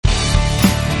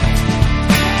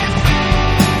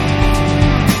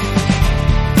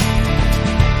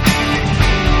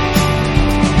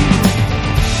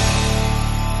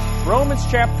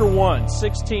chapter 1,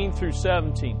 16 through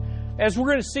 17. As we're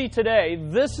going to see today,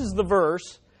 this is the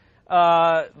verse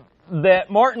that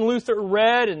Martin Luther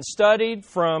read and studied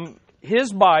from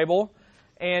his Bible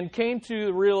and came to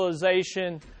the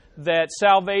realization that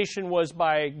salvation was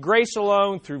by grace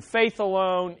alone, through faith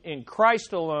alone, in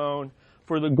Christ alone,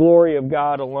 for the glory of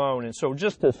God alone. And so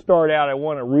just to start out, I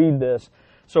want to read this.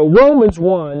 So Romans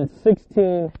 1,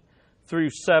 16 through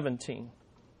 17.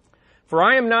 For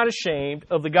I am not ashamed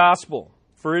of the gospel,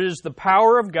 for it is the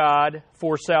power of God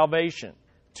for salvation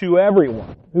to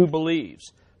everyone who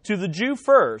believes, to the Jew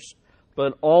first,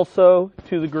 but also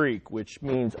to the Greek, which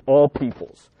means all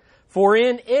peoples. For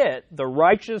in it the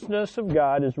righteousness of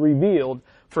God is revealed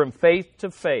from faith to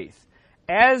faith,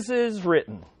 as is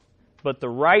written, but the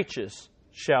righteous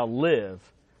shall live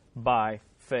by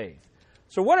faith.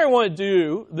 So what I want to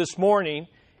do this morning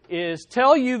is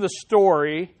tell you the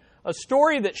story, a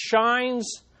story that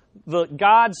shines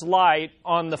God's light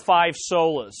on the five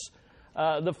solas.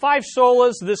 The five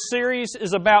solas, this series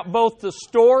is about both the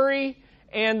story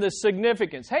and the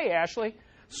significance. Hey, Ashley.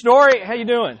 Story, how you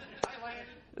doing?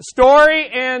 Story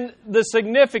and the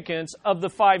significance of the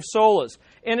five solas.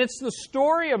 And it's the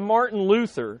story of Martin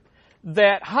Luther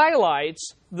that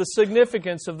highlights the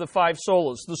significance of the five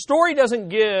solas. His story doesn't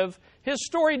give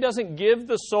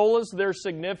the solas their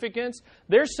significance.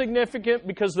 They're significant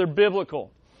because they're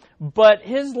biblical. But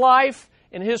his life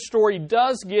and his story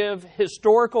does give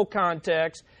historical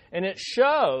context, and it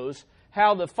shows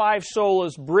how the five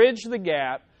solas bridge the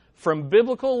gap from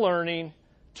biblical learning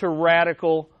to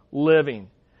radical living.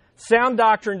 Sound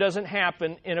doctrine doesn't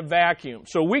happen in a vacuum.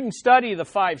 So we can study the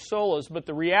five solas, but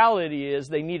the reality is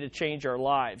they need to change our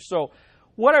lives. So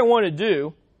what I want to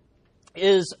do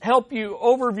is help you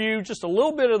overview just a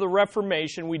little bit of the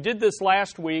Reformation. We did this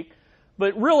last week,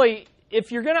 but really, if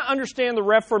you're going to understand the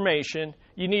Reformation,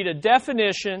 you need a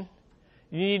definition,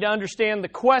 you need to understand the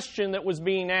question that was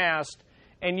being asked,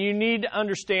 and you need to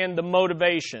understand the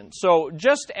motivation. So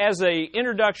just as an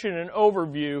introduction and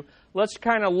overview, let's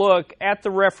kind of look at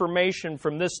the Reformation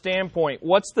from this standpoint.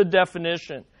 What's the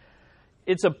definition?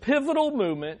 It's a pivotal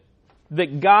movement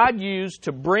that God used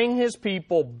to bring His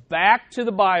people back to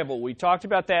the Bible. We talked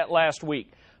about that last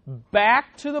week.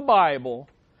 Back to the Bible,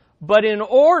 but in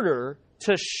order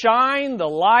to shine the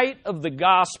light of the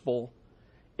gospel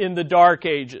in the dark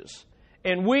ages.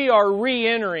 And we are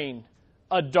re-entering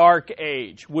a dark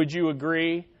age. Would you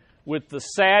agree? With the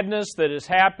sadness that has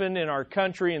happened in our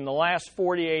country in the last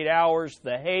 48 hours,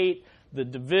 the hate, the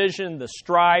division, the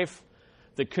strife,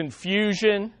 the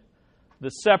confusion, the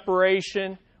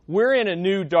separation, we're in a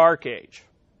new dark age.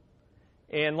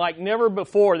 And like never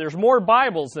before, there's more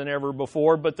Bibles than ever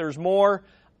before, but there's more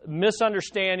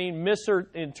misunderstanding,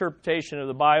 misinterpretation of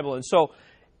the Bible. And so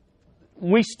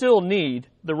we still need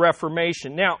the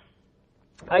Reformation. Now,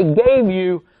 I gave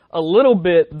you a little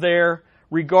bit there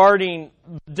regarding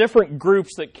different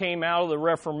groups that came out of the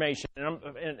Reformation.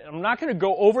 And I'm not going to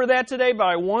go over that today, but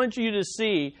I wanted you to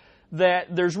see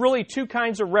that there's really two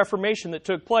kinds of Reformation that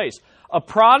took place. A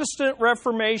Protestant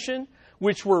Reformation,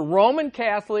 which were Roman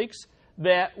Catholics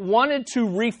that wanted to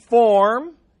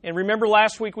reform. And remember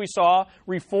last week we saw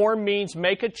reform means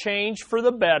make a change for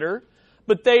the better.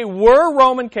 But they were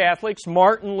Roman Catholics,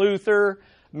 Martin Luther,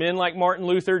 men like Martin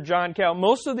Luther, John Calvin,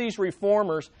 most of these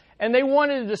reformers, and they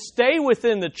wanted to stay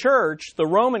within the church, the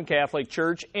Roman Catholic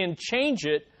Church, and change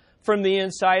it from the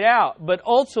inside out. But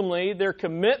ultimately, their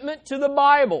commitment to the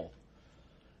Bible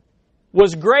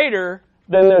was greater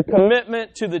than their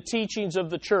commitment to the teachings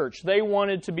of the church. They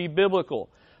wanted to be biblical.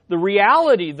 The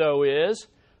reality, though, is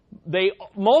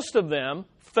most of them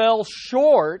fell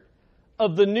short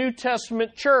of the New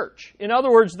Testament church. In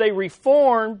other words, they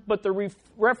reformed, but the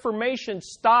Reformation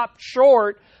stopped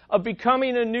short of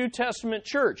becoming a New Testament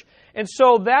church. And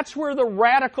so that's where the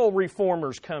radical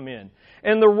reformers come in.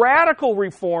 And the radical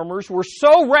reformers were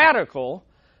so radical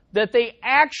that they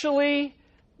actually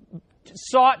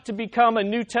sought to become a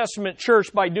New Testament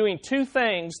church by doing two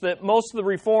things that most of the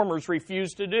reformers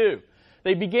refused to do.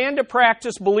 They began to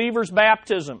practice believers'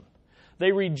 baptism.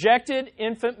 They rejected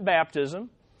infant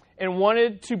baptism and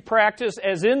wanted to practice,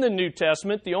 as in the New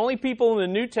Testament, the only people in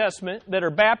the New Testament that are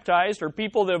baptized are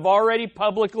people that have already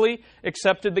publicly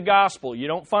accepted the gospel. You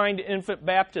don't find infant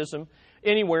baptism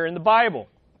anywhere in the Bible.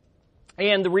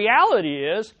 And the reality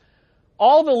is,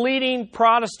 all the leading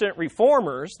Protestant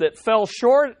reformers that fell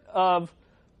short of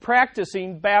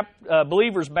practicing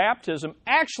believers' baptism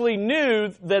actually knew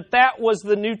that that was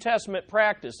the New Testament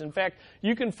practice. In fact,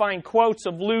 you can find quotes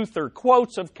of Luther,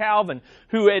 quotes of Calvin,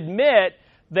 who admit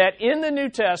that in the New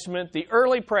Testament, the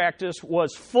early practice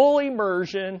was full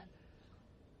immersion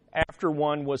after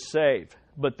one was saved.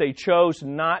 but they chose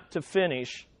not to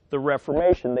finish the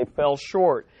Reformation. They fell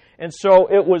short. And so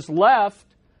it was left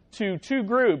to two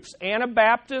groups,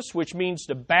 Anabaptists, which means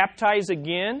to baptize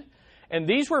again. And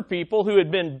these were people who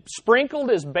had been sprinkled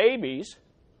as babies,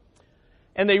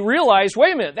 and they realized,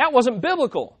 wait a minute, that wasn't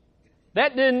biblical.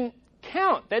 That didn't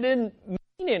count. That didn't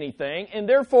mean anything. And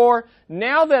therefore,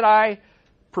 now that I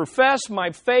profess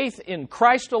my faith in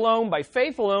Christ alone, by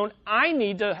faith alone, I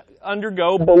need to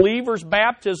undergo believer's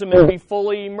baptism and be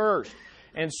fully immersed.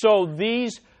 And so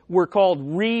these were called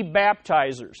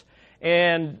re-baptizers.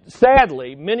 And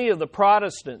sadly, many of the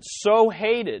Protestants so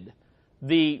hated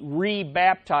the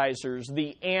re-baptizers,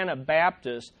 the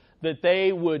Anabaptists, that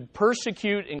they would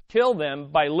persecute and kill them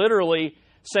by literally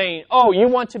saying, oh, you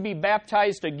want to be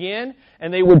baptized again?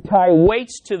 And they would tie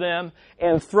weights to them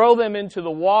and throw them into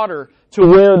the water to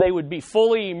where they would be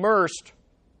fully immersed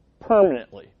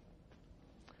permanently.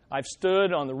 I've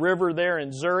stood on the river there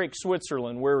in Zurich,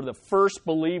 Switzerland, where the first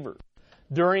believers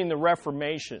during the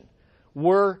Reformation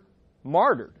were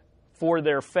martyred for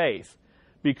their faith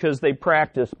because they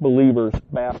practiced believers'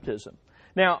 baptism.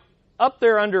 Now, up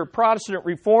there under Protestant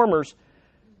reformers,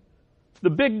 the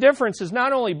big difference is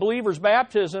not only believers'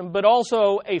 baptism, but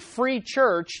also a free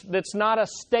church that's not a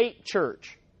state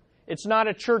church. It's not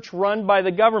a church run by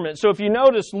the government. So if you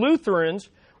notice, Lutherans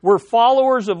were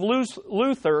followers of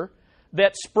Luther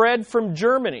that spread from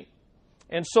Germany.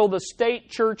 And so the state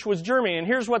church was Germany. And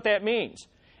here's what that means.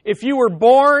 If you were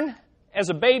born as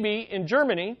a baby in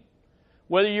Germany,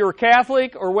 whether you were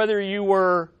Catholic or whether you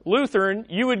were Lutheran,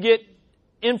 you would get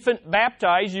infant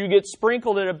baptized, you get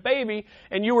sprinkled as a baby,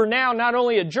 and you were now not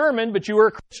only a German, but you were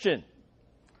a Christian,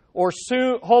 or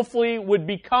soon, hopefully, would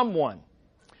become one.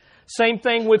 Same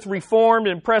thing with Reformed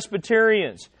and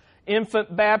Presbyterians.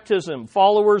 Infant baptism,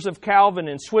 followers of Calvin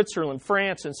in Switzerland,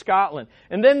 France, and Scotland.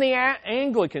 And then the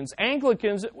Anglicans.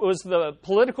 Anglicans was the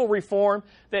political reform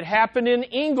that happened in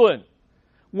England,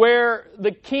 where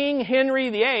the King Henry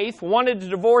VIII wanted to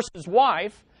divorce his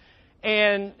wife.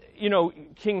 And, you know,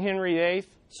 King Henry VIII,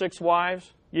 6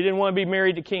 wives. You didn't want to be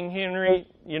married to King Henry,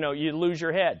 you know, you'd lose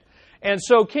your head. And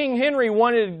so King Henry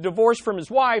wanted a divorce from his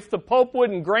wife. The Pope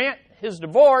wouldn't grant his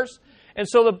divorce. And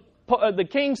so the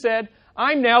king said,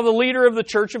 I'm now the leader of the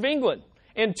Church of England.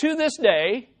 And to this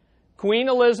day, Queen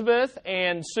Elizabeth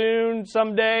and soon,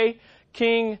 someday,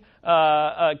 King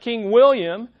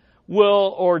William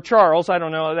will, or Charles, I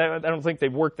don't know, I don't think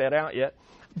they've worked that out yet,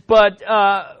 but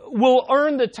will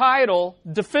earn the title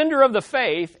Defender of the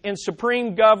Faith and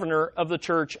Supreme Governor of the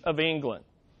Church of England.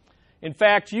 In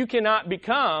fact, you cannot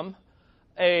become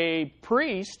a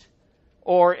priest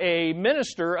or a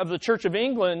minister of the Church of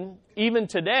England even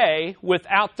today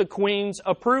without the Queen's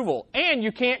approval. And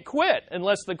you can't quit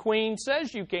unless the Queen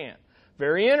says you can.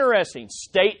 Very interesting.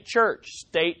 State church,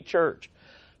 state church.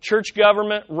 Church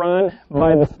government run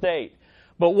by the state.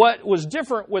 But what was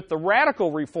different with the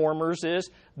radical reformers is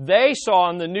they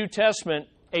saw in the New Testament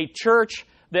a church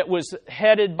that was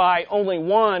headed by only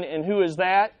one, and who is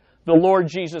that? The Lord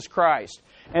Jesus Christ.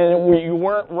 And you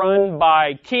weren't run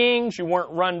by kings, you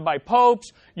weren't run by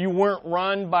popes, you weren't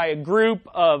run by a group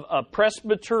of a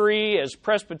presbytery, as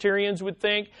Presbyterians would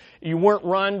think. You weren't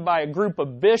run by a group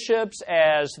of bishops,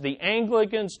 as the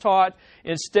Anglicans taught.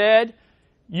 Instead,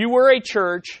 you were a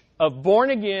church of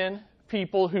born-again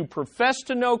people who professed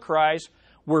to know Christ,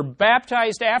 were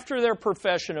baptized after their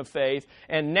profession of faith,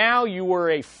 and now you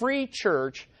were a free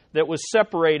church that was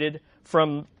separated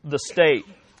from the state.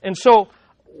 And so,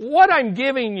 what I'm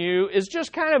giving you is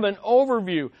just kind of an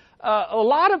overview. A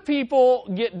lot of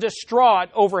people get distraught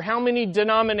over how many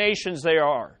denominations there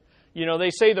are. You know, they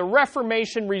say the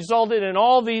Reformation resulted in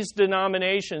all these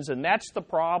denominations, and that's the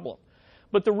problem.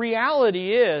 But the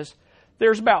reality is,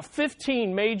 there's about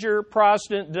 15 major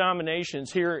Protestant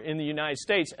denominations here in the United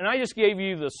States, and I just gave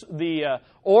you the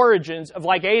origins of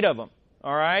like 8 of them.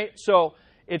 All right, so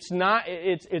it's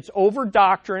over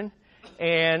doctrine,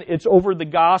 and it's over the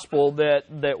gospel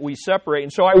that we separate.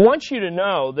 And so I want you to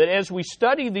know that as we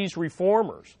study these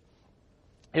reformers,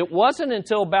 it wasn't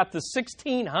until about the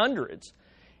 1600s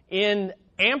in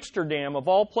Amsterdam, of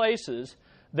all places,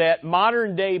 that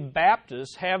modern-day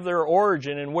Baptists have their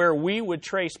origin, and where we would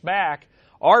trace back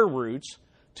our roots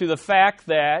to the fact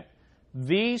that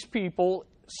these people,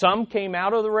 some came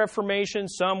out of the Reformation,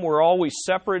 some were always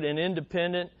separate and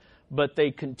independent, but they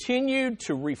continued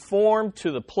to reform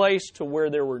to the place to where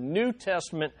there were New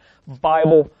Testament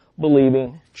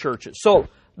Bible-believing churches. So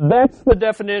that's the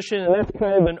definition, and that's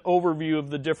kind of an overview of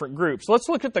the different groups. Let's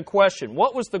look at the question.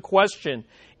 What was the question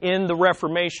in the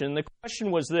Reformation? The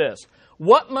question was this: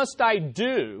 what must I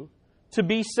do to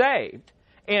be saved?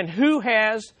 And who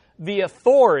has the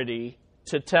authority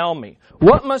to tell me?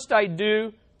 What must I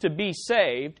do to be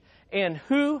saved? And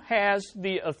who has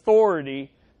the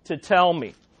authority to tell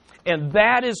me? And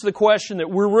that is the question that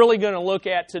we're really going to look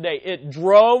at today. It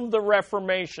drove the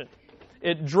Reformation.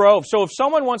 It drove. So if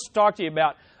someone wants to talk to you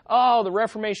about, oh, the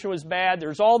Reformation was bad,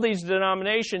 there's all these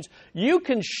denominations, you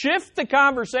can shift the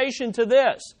conversation to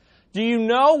this. Do you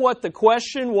know what the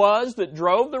question was that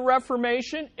drove the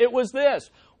Reformation? It was this: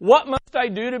 what must I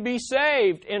do to be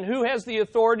saved? And who has the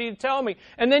authority to tell me?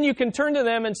 And then you can turn to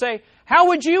them and say, how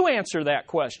would you answer that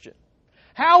question?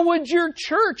 How would your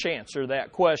church answer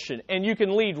that question? And you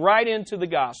can lead right into the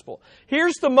gospel.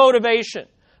 Here's the motivation.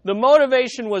 The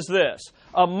motivation was this: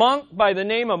 a monk by the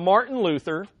name of Martin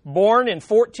Luther, born in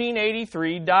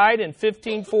 1483, died in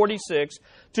 1546,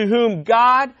 to whom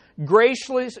God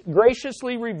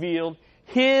graciously revealed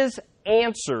His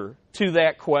answer to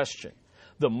that question.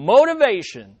 The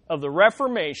motivation of the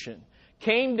Reformation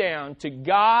came down to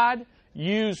God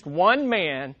used one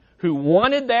man who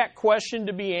wanted that question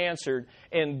to be answered,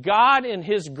 and God in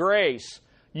His grace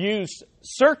used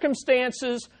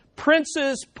circumstances,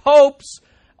 princes, popes,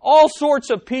 all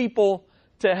sorts of people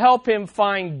to help him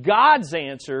find God's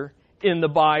answer in the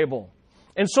Bible.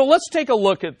 And so let's take a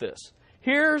look at this.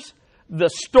 Here's the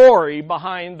story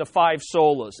behind the five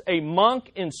solas: a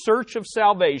monk in search of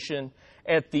salvation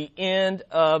at the end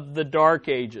of the Dark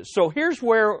Ages. So here's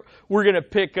where we're going to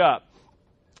pick up.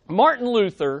 Martin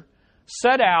Luther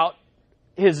set out,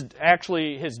 his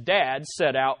dad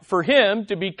set out for him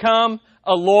to become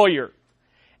a lawyer.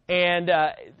 And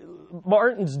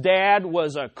Martin's dad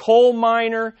was a coal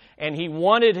miner, and he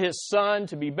wanted his son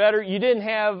to be better. You didn't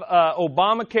have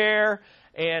Obamacare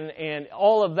and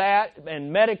all of that,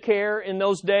 and Medicare in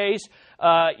those days.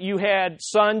 You had,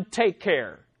 son, take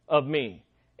care of me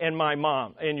and my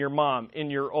mom and your mom in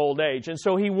your old age. And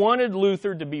so he wanted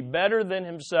Luther to be better than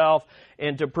himself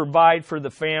and to provide for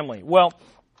the family. Well,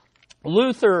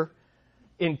 Luther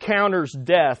encounters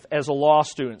death as a law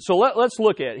student. So let's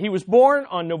look at it. He was born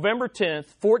on November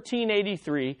 10th,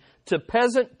 1483, to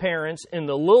peasant parents in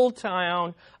the little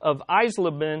town of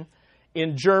Eisleben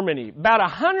in Germany, about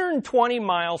 120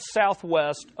 miles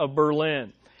southwest of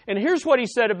Berlin. And here's what he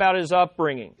said about his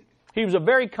upbringing. He was a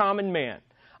very common man.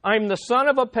 I'm the son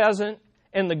of a peasant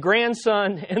and the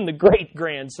grandson and the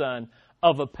great-grandson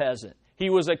of a peasant. He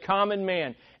was a common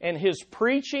man, and his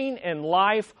preaching and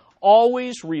life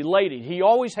always related. He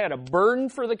always had a burden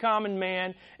for the common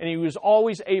man, and he was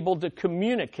always able to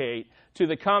communicate to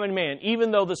the common man,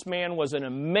 even though this man was an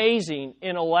amazing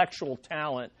intellectual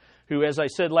talent who, as I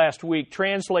said last week,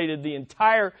 translated the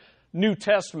entire New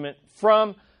Testament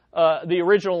from the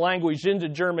original language into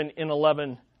German in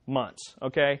 11 months.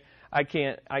 Okay? I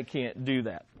can't do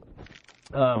that.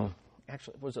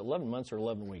 Actually, was it 11 months or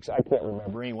 11 weeks? I can't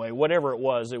remember. Anyway, whatever it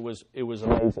was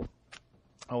amazing.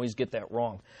 I always get that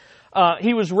wrong.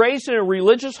 He was raised in a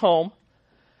religious home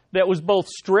that was both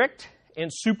strict and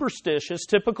superstitious,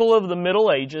 typical of the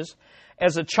Middle Ages.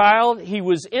 As a child, he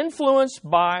was influenced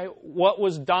by what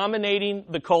was dominating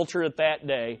the culture at that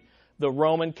day, the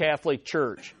Roman Catholic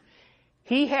Church.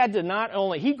 He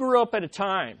grew up at a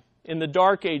time in the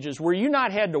Dark Ages where you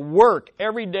not had to work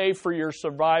every day for your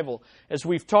survival. As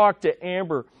we've talked to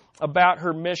Amber about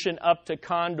her mission up to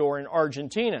Condor in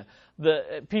Argentina,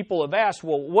 the people have asked,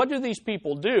 well, what do these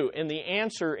people do? And the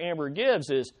answer Amber gives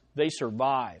is they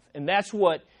survive. And that's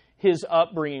what his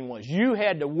upbringing was. You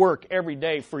had to work every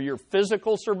day for your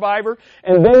physical survivor,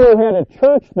 and then you had a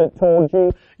church that told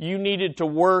you you needed to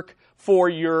work for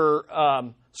your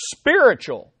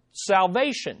spiritual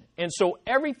salvation. And so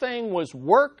everything was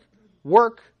work,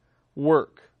 work,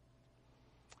 work.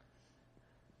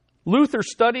 Luther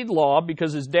studied law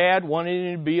because his dad wanted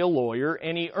him to be a lawyer,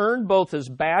 and he earned both his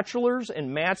bachelor's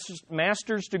and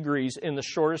master's degrees in the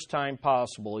shortest time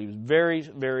possible. He was a very,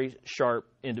 very sharp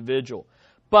individual.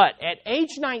 But at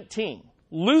age 19,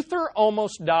 Luther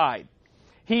almost died.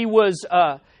 He was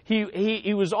on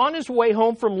his way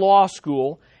home from law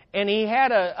school, and he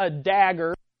had a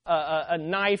dagger, a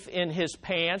knife in his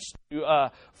pants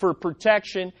for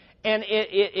protection. And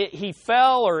he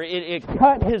fell, or it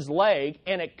cut his leg,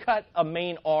 and it cut a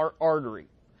main artery.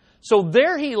 So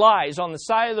there he lies on the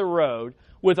side of the road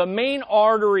with a main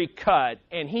artery cut,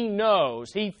 and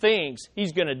he thinks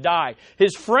he's going to die.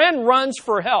 His friend runs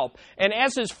for help. And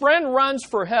as his friend runs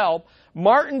for help,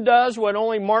 Martin does what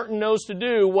only Martin knows to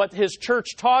do, what his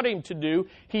church taught him to do.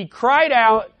 He cried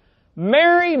out,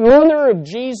 "Mary, Mother of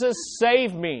Jesus,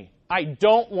 save me. I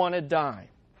don't want to die."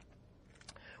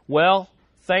 Well,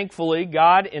 thankfully,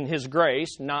 God in His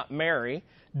grace, not Mary,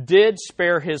 did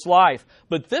spare his life.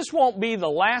 But this won't be the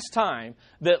last time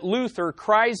that Luther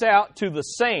cries out to the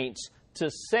saints to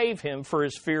save him for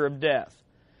his fear of death.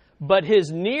 But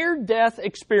his near-death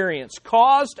experience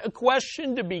caused a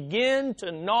question to begin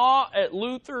to gnaw at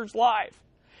Luther's life.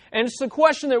 And it's the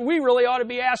question that we really ought to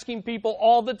be asking people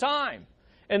all the time.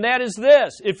 And that is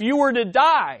this: if you were to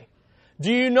die,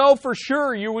 do you know for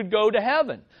sure you would go to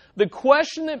heaven? The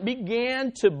question that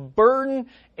began to burden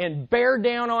and bear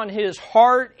down on his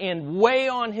heart and weigh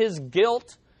on his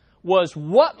guilt was,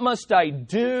 what must I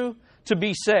do to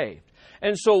be saved?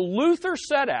 And so Luther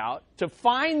set out to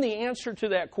find the answer to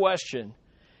that question,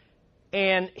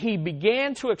 and he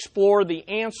began to explore the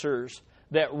answers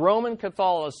that Roman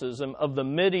Catholicism of the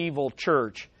medieval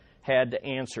church had to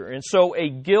answer. And so a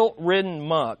guilt-ridden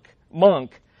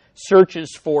monk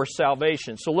searches for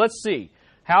salvation. So let's see.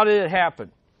 How did it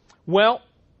happen? Well,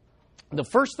 the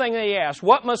first thing they asked,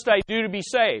 what must I do to be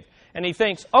saved? And he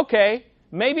thinks, okay,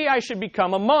 maybe I should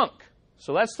become a monk.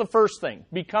 So that's the first thing,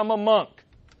 become a monk.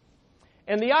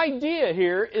 And the idea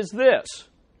here is this: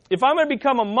 if I'm going to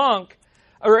become a monk,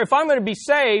 or if I'm going to be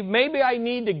saved, maybe I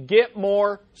need to get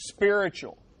more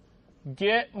spiritual.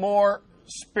 Get more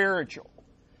spiritual.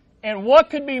 And what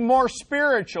could be more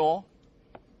spiritual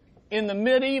in the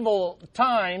medieval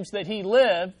times that he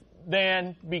lived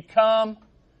than become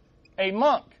a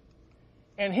monk?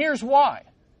 And here's why.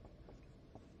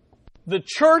 The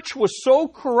church was so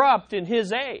corrupt in his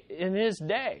day.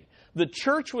 The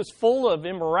church was full of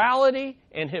immorality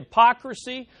and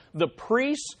hypocrisy. The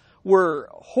priests were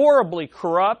horribly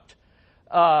corrupt,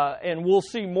 and we'll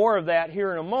see more of that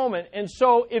here in a moment. And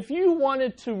so if you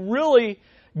wanted to really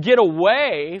get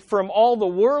away from all the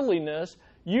worldliness,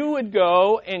 you would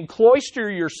go and cloister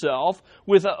yourself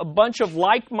with a bunch of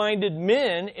like-minded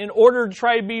men in order to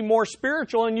try to be more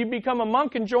spiritual, and you become a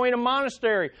monk and join a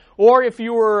monastery. Or if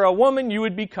you were a woman, you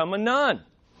would become a nun.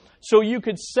 So you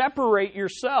could separate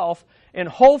yourself, and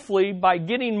hopefully by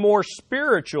getting more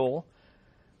spiritual,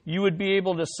 you would be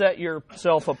able to set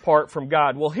yourself apart from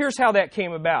God. Well, here's how that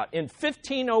came about. In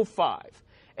 1505,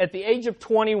 at the age of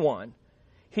 21,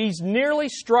 he's nearly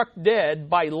struck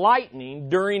dead by lightning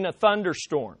during a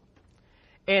thunderstorm.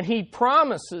 And he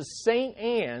promises St.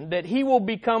 Anne that he will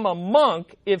become a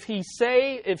monk if she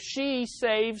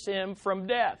saves him from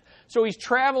death. So he's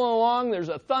traveling along, there's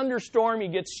a thunderstorm, he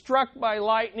gets struck by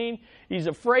lightning, he's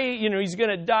afraid, he's going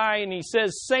to die, and he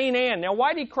says, St. Anne. Now,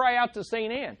 why did he cry out to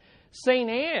St. Anne? St.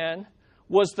 Anne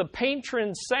was the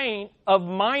patron saint of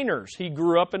miners. He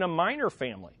grew up in a miner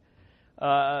family.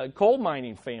 Coal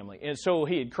mining family. And so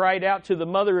he had cried out to the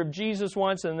mother of Jesus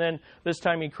once, and then this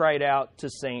time he cried out to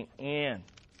St. Anne.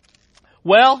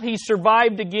 Well, he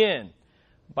survived again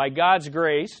by God's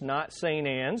grace, not St.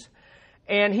 Anne's.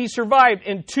 And he survived.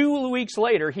 And 2 weeks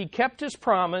later, he kept his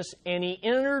promise, and he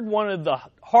entered one of the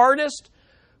hardest,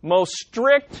 most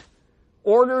strict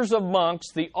orders of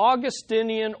monks, the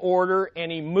Augustinian order,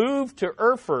 and he moved to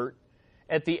Erfurt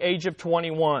at the age of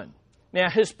 21. Now,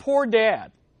 his poor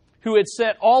dad, who had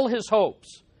set all his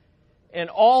hopes and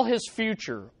all his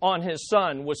future on his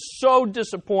son, was so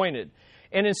disappointed.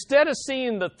 And instead of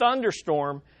seeing the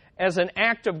thunderstorm as an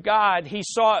act of God, he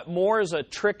saw it more as a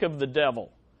trick of the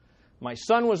devil. My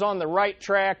son was on the right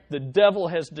track. The devil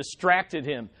has distracted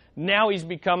him. Now he's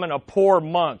becoming a poor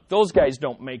monk. Those guys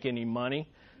don't make any money.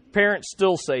 Parents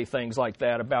still say things like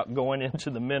that about going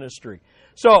into the ministry.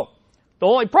 So, the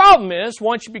only problem is,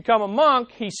 once you become a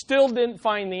monk, he still didn't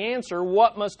find the answer,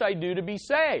 what must I do to be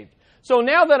saved? So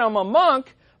now that I'm a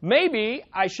monk, maybe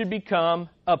I should become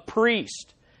a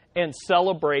priest and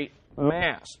celebrate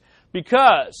Mass.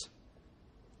 Because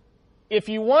if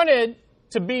you wanted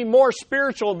to be more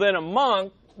spiritual than a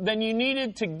monk, then you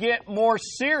needed to get more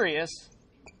serious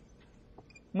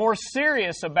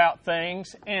about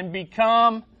things and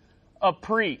become a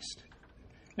priest.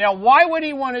 Now, why would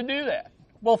he want to do that?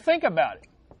 Well, think about it.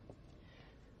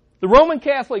 The Roman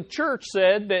Catholic Church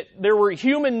said that there were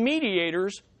human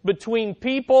mediators between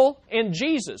people and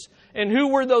Jesus. And who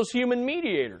were those human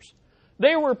mediators?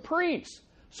 They were priests.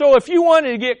 So if you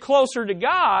wanted to get closer to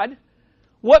God,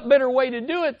 what better way to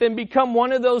do it than become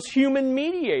one of those human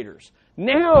mediators?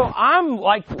 Now I'm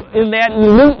like in that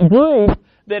elite group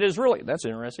that is really, that's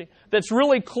interesting, that's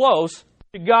really close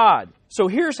to God. So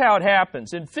here's how it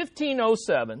happens. In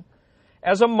 1507,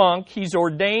 as a monk, he's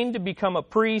ordained to become a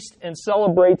priest and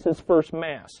celebrates his first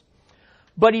Mass.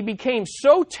 But he became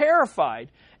so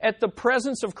terrified at the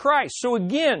presence of Christ. So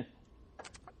again,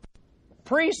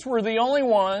 priests were the only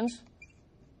ones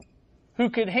who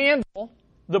could handle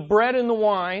the bread and the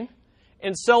wine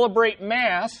and celebrate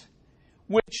Mass,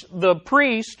 which the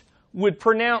priest would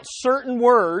pronounce certain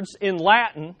words in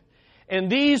Latin, and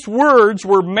these words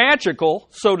were magical,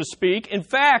 so to speak. In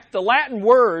fact, the Latin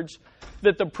words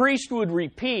that the priest would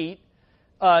repeat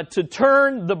to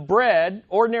turn the bread,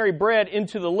 ordinary bread,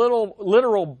 into the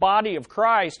literal body of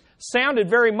Christ sounded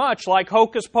very much like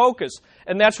hocus pocus.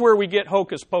 And that's where we get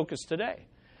hocus pocus today.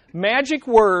 Magic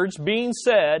words being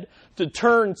said to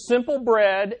turn simple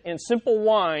bread and simple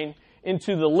wine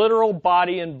into the literal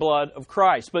body and blood of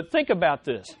Christ. But think about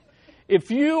this.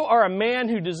 If you are a man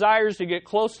who desires to get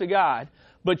close to God,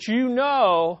 but you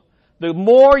know the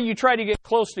more you try to get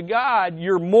close to God,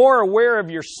 you're more aware of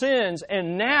your sins,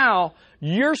 and now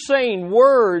you're saying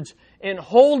words and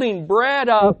holding bread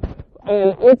up,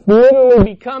 and it's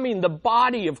literally becoming the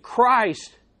body of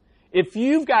Christ. If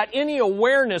you've got any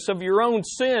awareness of your own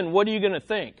sin, what are you going to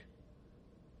think?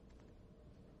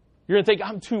 You're going to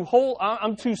think,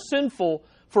 I'm too sinful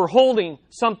for holding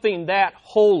something that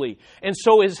holy. And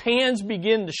so his hands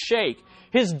begin to shake.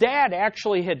 His dad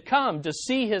actually had come to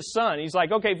see his son. He's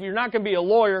like, okay, if you're not going to be a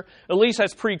lawyer, at least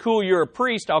that's pretty cool. You're a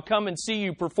priest. I'll come and see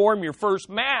you perform your first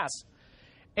Mass.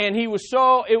 And he was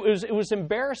it was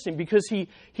embarrassing because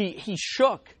he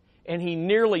shook and he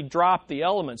nearly dropped the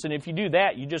elements. And if you do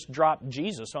that, you just drop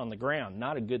Jesus on the ground.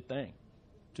 Not a good thing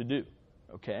to do,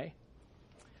 okay?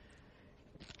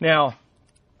 Now,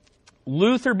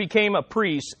 Luther became a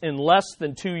priest in less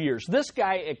than 2 years. This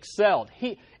guy excelled.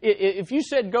 If you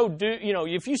said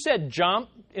if you said jump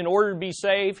in order to be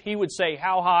saved, he would say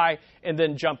how high and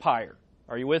then jump higher.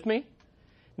 Are you with me?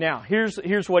 Now,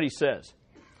 here's what he says.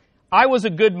 I was a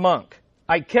good monk.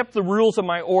 I kept the rules of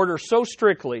my order so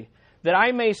strictly that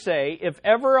I may say, if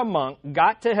ever a monk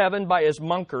got to heaven by his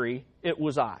monkery, it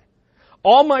was I.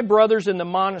 All my brothers in the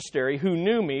monastery who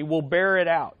knew me will bear it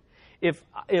out.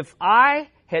 If I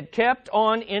had kept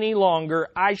on any longer,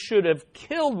 I should have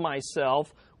killed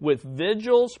myself with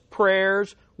vigils,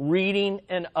 prayers, reading,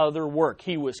 and other work.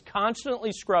 He was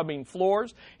constantly scrubbing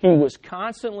floors. He was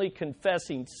constantly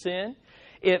confessing sin.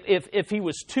 If he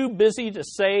was too busy to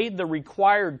say the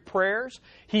required prayers,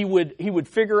 he would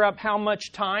figure out how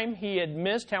much time he had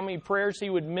missed, how many prayers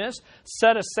he would miss,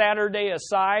 set a Saturday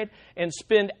aside, and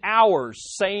spend hours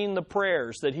saying the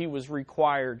prayers that he was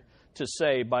required to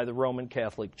say by the Roman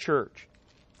Catholic Church.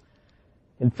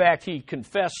 In fact, he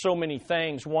confessed so many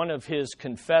things. One of his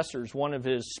confessors, one of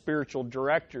his spiritual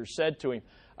directors said to him,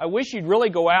 I wish you'd really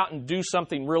go out and do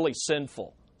something really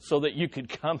sinful so that you could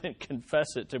come and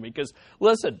confess it to me. Because,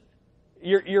 listen,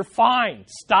 you're fine.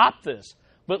 Stop this.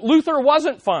 But Luther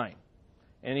wasn't fine.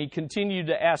 And he continued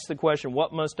to ask the question,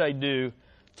 what must I do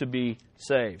to be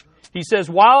saved? He says,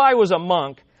 while I was a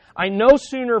monk, I no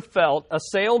sooner felt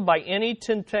assailed by any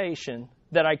temptation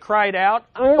that I cried out,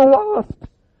 I am lost.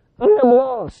 I am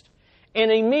lost.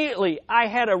 And immediately I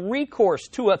had a recourse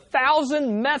to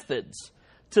 1,000 methods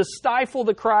to stifle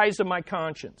the cries of my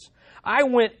conscience. I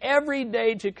went every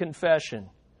day to confession,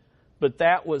 but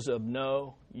that was of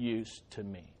no use to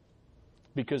me.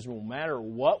 Because no matter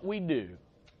what we do,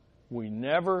 we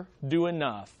never do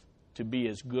enough to be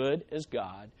as good as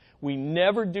God. We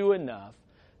never do enough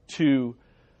to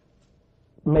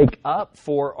make up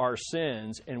for our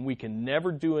sins, and we can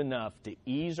never do enough to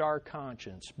ease our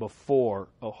conscience before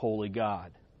a holy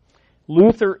God.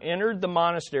 Luther entered the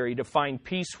monastery to find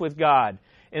peace with God,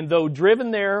 and though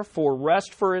driven there for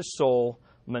rest for his soul,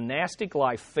 monastic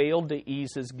life failed to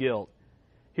ease his guilt.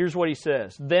 Here's what he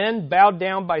says. Then, bowed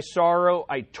down by sorrow,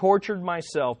 I tortured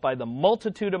myself by the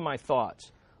multitude of my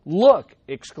thoughts. Look,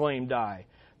 exclaimed I,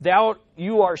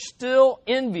 you are still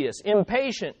envious,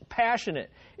 impatient, passionate.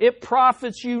 It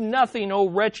profits you nothing, O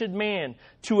wretched man,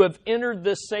 to have entered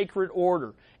this sacred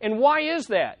order. And why is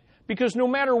that? Because no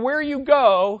matter where you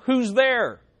go, who's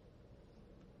there?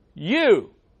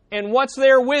 You. And what's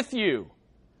there with you?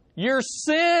 Your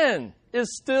sin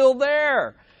is still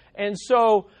there. And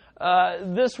so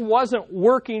this wasn't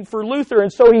working for Luther.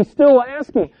 And so he's still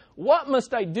asking, what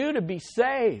must I do to be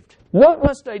saved? What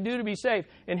must I do to be saved?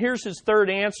 And here's his third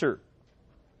answer.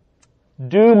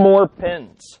 Do more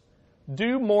penance.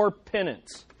 Do more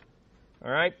penance.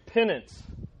 All right, penance.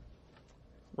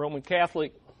 Roman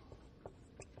Catholic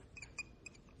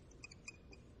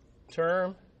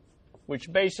term,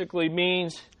 which basically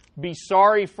means be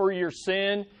sorry for your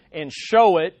sin and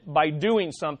show it by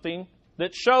doing something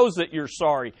that shows that you're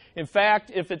sorry. In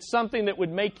fact, if it's something that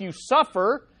would make you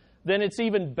suffer, then it's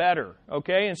even better.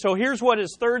 Okay? And so here's what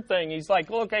his third thing. He's like,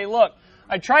 okay, look,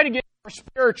 I tried to get more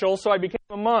spiritual, so I became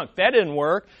a monk. That didn't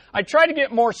work. I tried to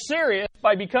get more serious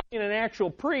by becoming an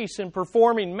actual priest and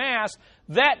performing Mass.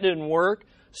 That didn't work.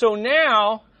 So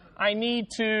now I need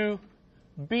to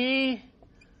be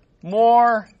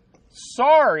more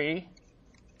sorry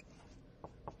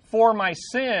for my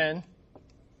sin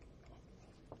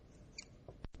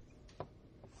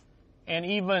and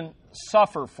even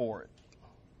suffer for it.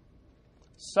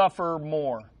 suffer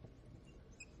more.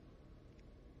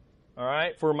 All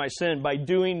right, for my sin, by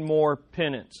doing more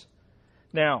penance.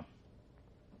 Now,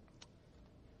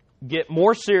 get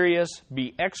more serious,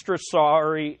 be extra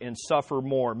sorry, and suffer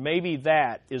more. Maybe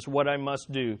that is what I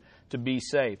must do to be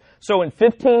saved. So in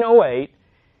 1508,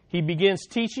 he begins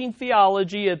teaching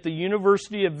theology at the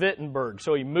University of Wittenberg.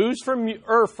 So he moves from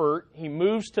Erfurt, he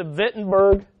moves to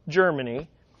Wittenberg, Germany,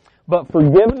 but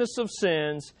forgiveness of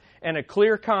sins and a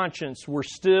clear conscience were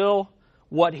still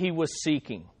what he was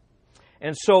seeking.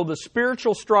 And so the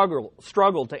spiritual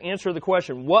struggle to answer the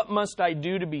question, what must I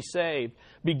do to be saved,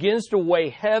 begins to weigh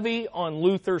heavy on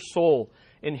Luther's soul.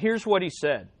 And here's what he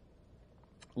said.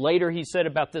 Later he said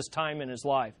about this time in his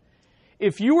life,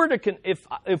 if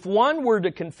one were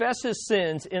to confess his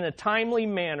sins in a timely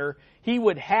manner, he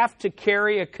would have to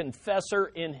carry a confessor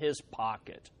in his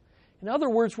pocket. In other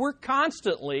words, we're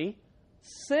constantly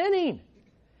sinning.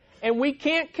 And we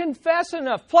can't confess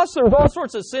enough. Plus, there's all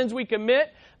sorts of sins we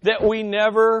commit that we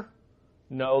never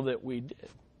know that we did.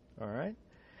 All right?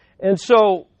 And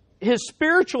so, his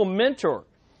spiritual mentor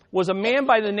was a man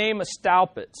by the name of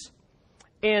Staupitz.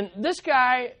 And this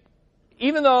guy,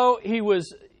 even though he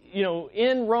was,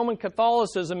 in Roman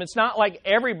Catholicism, it's not like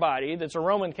everybody that's a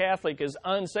Roman Catholic is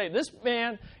unsaved. This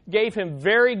man gave him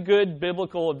very good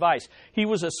biblical advice. He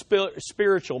was a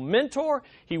spiritual mentor.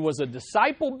 He was a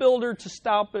disciple builder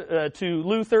to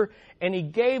Luther, and he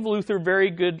gave Luther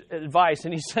very good advice.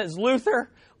 And he says,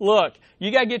 Luther, look, you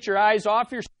got to get your eyes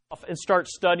off yourself and start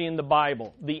studying the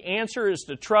Bible. The answer is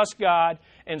to trust God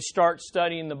and start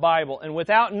studying the Bible. And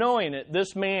without knowing it,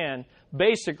 this man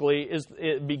basically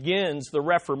begins the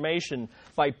Reformation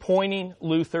by pointing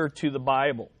Luther to the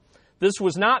Bible. This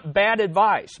was not bad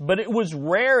advice, but it was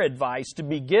rare advice to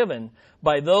be given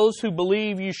by those who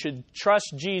believe you should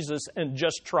trust Jesus and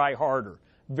just try harder.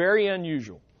 Very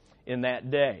unusual in that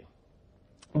day.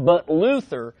 But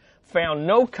Luther found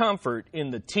no comfort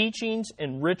in the teachings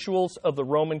and rituals of the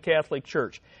Roman Catholic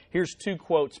Church. Here's 2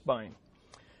 quotes by him.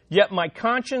 Yet my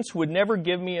conscience would never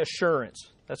give me assurance.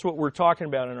 That's what we're talking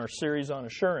about in our series on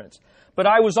assurance. But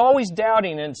I was always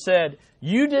doubting and said,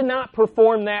 you did not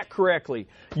perform that correctly.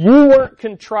 You weren't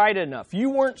contrite enough. You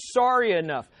weren't sorry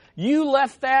enough. You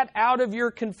left that out of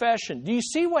your confession. Do you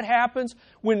see what happens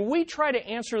when we try to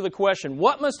answer the question,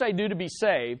 what must I do to be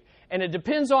saved? And it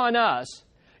depends on us.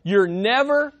 You're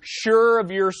never sure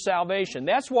of your salvation.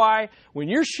 That's why when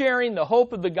you're sharing the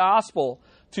hope of the gospel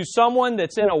to someone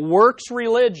that's in a works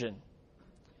religion,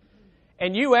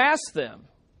 and you ask them,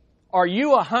 are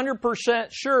you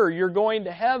 100% sure you're going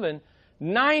to heaven?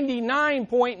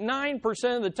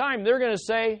 99.9% of the time, they're going to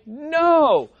say,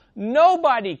 no,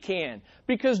 nobody can.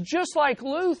 Because just like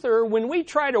Luther, when we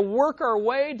try to work our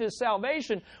way to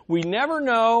salvation, we never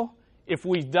know if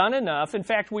we've done enough. In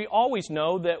fact, we always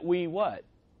know that we what?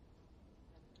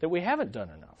 That we haven't done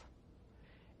enough.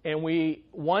 And we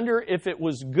wonder if it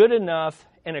was good enough.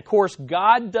 And of course,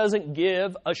 God doesn't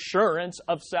give assurance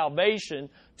of salvation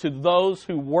to those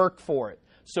who work for it.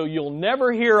 So you'll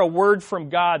never hear a word from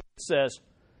God that says,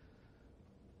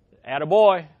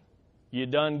 attaboy, you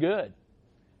done good.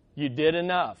 You did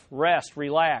enough. Rest,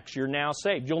 relax, you're now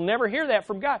saved. You'll never hear that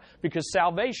from God because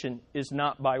salvation is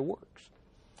not by works.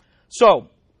 So,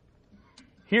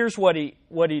 here's what he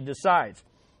decides.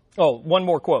 Oh, one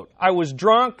more quote. I was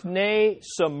drunk, nay,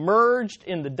 submerged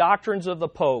in the doctrines of the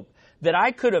Pope, that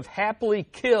I could have happily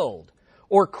killed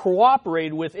or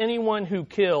cooperated with anyone who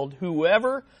killed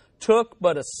whoever took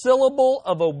but a syllable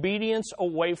of obedience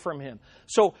away from him.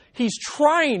 So he's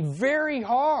trying very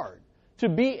hard to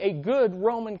be a good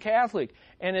Roman Catholic,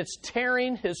 and it's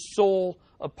tearing his soul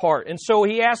apart. And so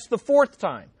he asks the 4th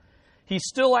time. He's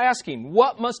still asking,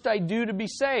 what must I do to be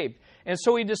saved? And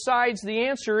so he decides the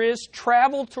answer is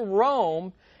travel to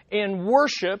Rome and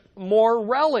worship more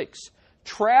relics.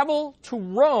 Travel to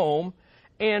Rome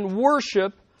and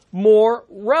worship more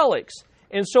relics.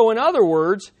 And so, in other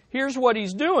words, here's what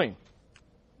he's doing.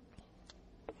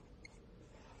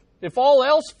 If all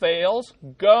else fails,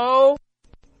 go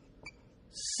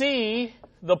see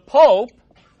the Pope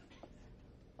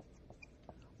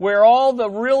where all the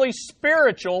really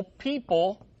spiritual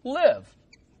people live.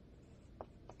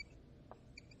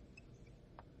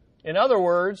 In other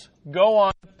words, go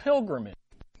on pilgrimage.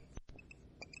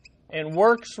 And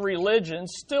works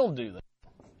religions still do that.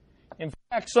 In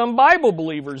fact, some Bible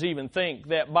believers even think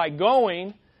that by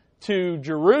going to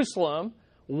Jerusalem,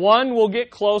 one will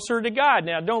get closer to God.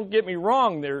 Now, don't get me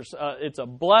wrong, it's a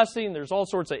blessing, there's all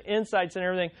sorts of insights and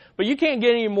everything, but you can't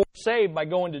get any more saved by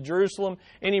going to Jerusalem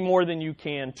any more than you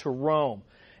can to Rome.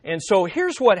 And so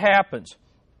here's what happens.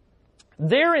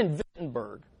 There in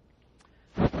Wittenberg,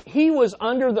 he was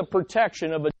under the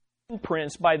protection of a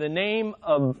prince by the name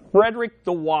of Frederick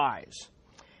the Wise.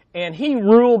 And he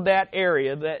ruled that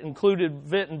area that included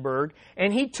Wittenberg,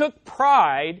 and he took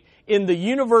pride in the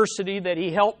university that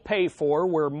he helped pay for,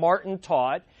 where Martin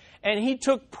taught, and he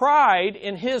took pride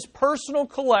in his personal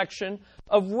collection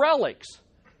of relics.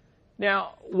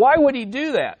 Now, why would he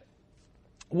do that?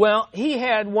 Well, he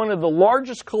had one of the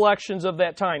largest collections of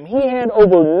that time. He had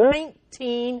over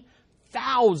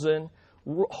 19,000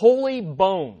 holy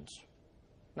bones.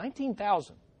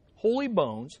 19,000 holy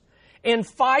bones. And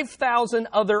 5,000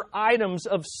 other items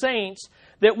of saints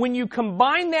that when you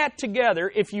combine that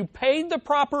together, if you paid the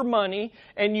proper money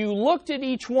and you looked at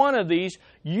each one of these,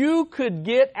 you could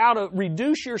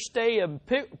reduce your stay in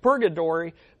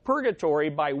purgatory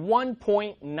by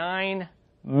 1.9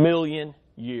 million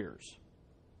years.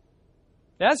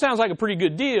 Now, that sounds like a pretty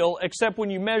good deal, except when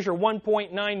you measure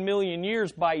 1.9 million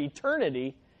years by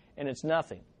eternity, and it's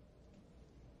nothing.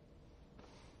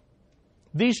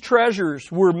 These treasures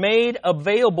were made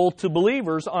available to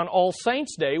believers on All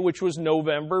Saints' Day, which was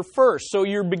November 1st. So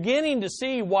you're beginning to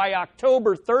see why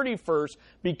October 31st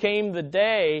became the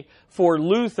day for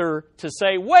Luther to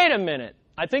say, wait a minute,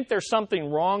 I think there's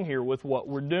something wrong here with what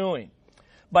we're doing.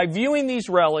 By viewing these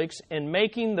relics and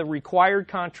making the required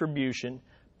contribution,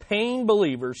 paying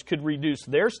believers could reduce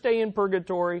their stay in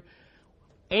purgatory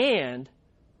and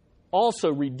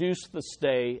also reduce the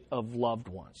stay of loved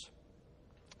ones.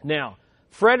 Now,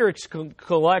 Frederick's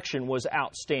collection was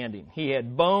outstanding. He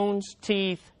had bones,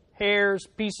 teeth, hairs,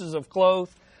 pieces of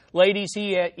cloth. Ladies,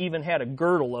 he even had a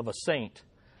girdle of a saint.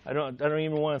 I don't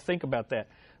even want to think about that,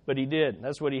 but he did.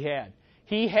 That's what he had.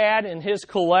 He had in his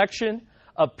collection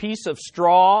a piece of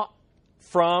straw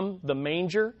from the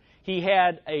manger. He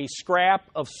had a scrap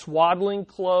of swaddling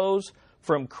clothes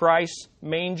from Christ's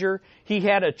manger. He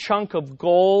had a chunk of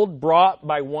gold brought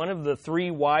by one of the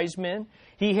three wise men.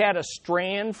 He had a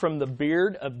strand from the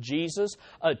beard of Jesus,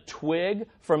 a twig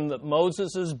from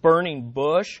Moses' burning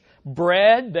bush,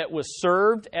 bread that was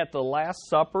served at the Last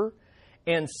Supper,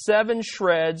 and 7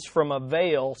 shreds from a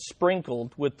veil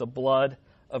sprinkled with the blood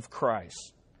of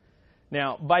Christ.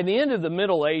 Now, by the end of the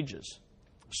Middle Ages,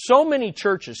 so many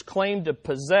churches claimed to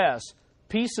possess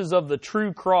pieces of the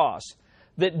true cross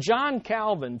that John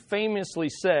Calvin famously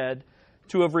said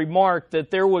to have remarked that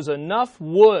there was enough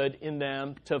wood in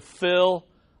them to fill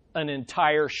an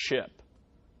entire ship.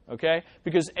 Okay?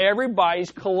 Because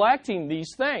everybody's collecting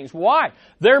these things. Why?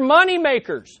 They're money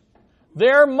makers.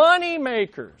 They're money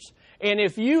makers. And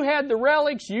if you had the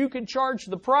relics, you could charge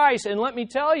the price. And let me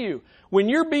tell you, when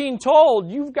you're being told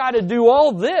you've got to do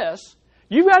all this,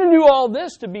 you've got to do all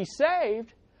this to be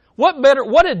saved,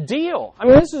 what a deal. I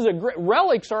mean,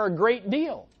 relics are a great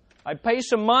deal. I pay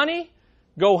some money,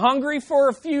 go hungry for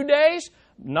a few days,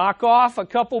 knock off a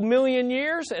couple million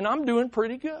years, and I'm doing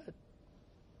pretty good.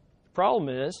 The problem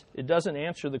is, it doesn't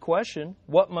answer the question,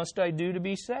 what must I do to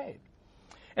be saved?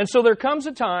 And so there comes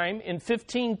a time in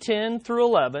 1510 through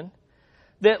 11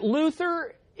 that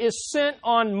Luther is sent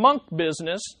on monk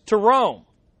business to Rome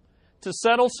to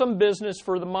settle some business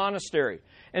for the monastery.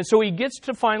 And so he gets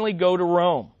to finally go to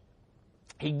Rome.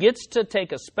 He gets to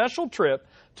take a special trip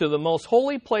to the most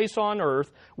holy place on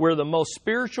earth where the most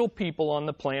spiritual people on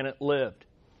the planet lived.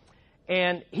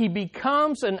 And he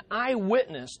becomes an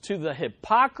eyewitness to the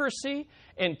hypocrisy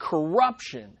and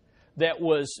corruption that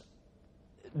was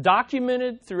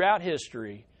documented throughout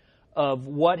history of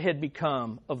what had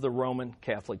become of the Roman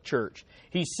Catholic Church.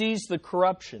 He sees the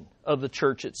corruption of the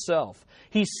church itself.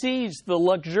 He sees the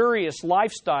luxurious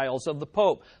lifestyles of the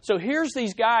Pope. So here's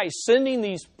these guys sending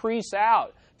these priests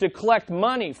out to collect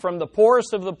money from the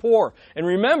poorest of the poor. And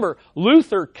remember,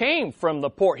 Luther came from the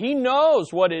poor. He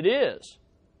knows what it is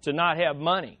to not have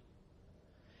money.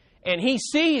 And he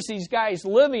sees these guys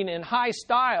living in high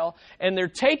style, and they're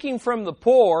taking from the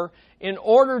poor in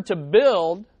order to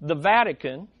build the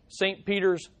Vatican, St.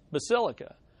 Peter's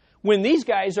Basilica, when these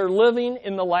guys are living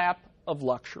in the lap of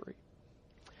luxury.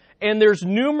 And there's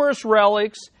numerous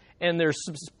relics, and there's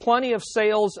plenty of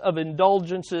sales of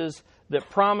indulgences that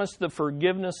promise the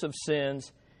forgiveness of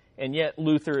sins, and yet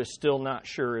Luther is still not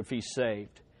sure if he's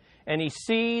saved. And he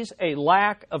sees a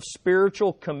lack of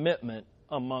spiritual commitment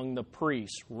among the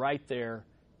priests right there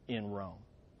in Rome.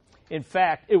 In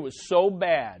fact, it was so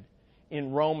bad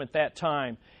in Rome at that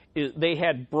time, they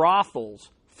had brothels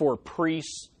for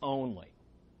priests only.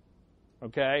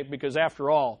 Okay? Because after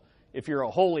all, if you're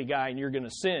a holy guy and you're going to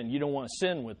sin, you don't want to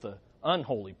sin with the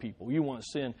unholy people. You want to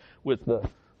sin with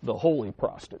the holy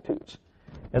prostitutes.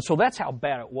 And so that's how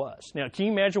bad it was. Now, can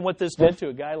you imagine what this did to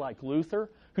a guy like Luther,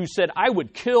 who said, I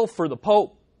would kill for the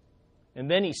Pope.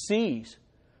 And then he sees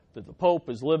that the Pope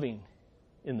is living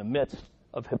in the midst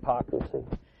of hypocrisy.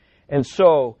 And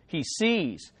so he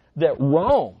sees that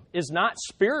Rome is not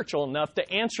spiritual enough to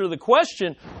answer the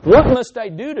question, what must I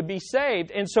do to be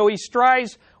saved? And so he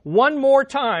strives one more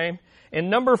time. And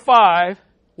number 5,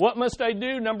 what must I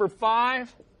do? Number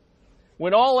 5,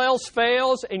 when all else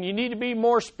fails and you need to be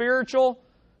more spiritual,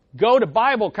 go to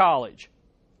Bible college.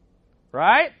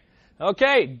 Right?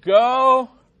 Okay, go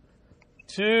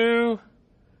to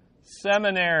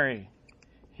seminary.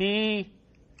 He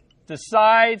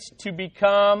decides to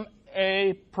become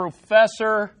a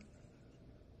professor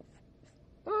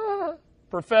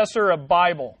of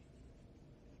Bible.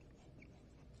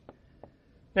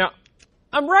 Now,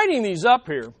 I'm writing these up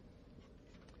here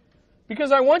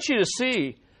because I want you to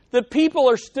see that people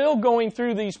are still going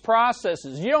through these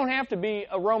processes. You don't have to be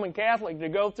a Roman Catholic to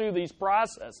go through these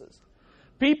processes.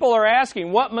 People are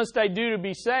asking, what must I do to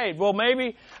be saved? Well,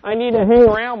 maybe I need to hang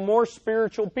around more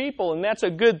spiritual people, and that's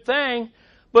a good thing.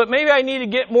 But maybe I need to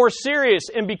get more serious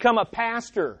and become a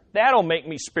pastor. That'll make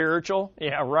me spiritual.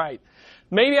 Yeah, right.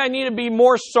 Maybe I need to be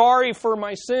more sorry for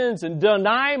my sins and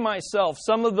deny myself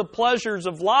some of the pleasures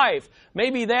of life.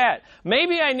 Maybe that.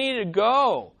 Maybe I need to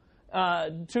go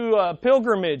to a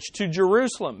pilgrimage to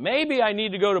Jerusalem. Maybe I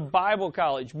need to go to Bible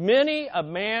college. Many a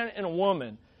man and a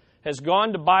woman has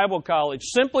gone to Bible college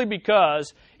simply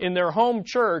because in their home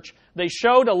church they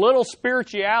showed a little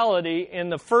spirituality,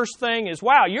 and the first thing is,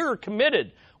 wow, you're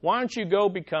committed. Why don't you go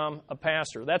become a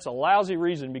pastor? That's a lousy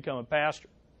reason to become a pastor.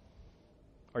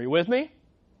 Are you with me?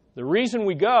 The reason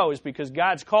we go is because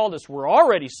God's called us. We're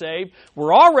already saved.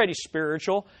 We're already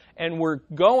spiritual. And we're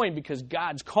going because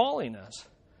God's calling us,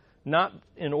 not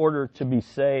in order to be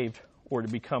saved or to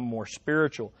become more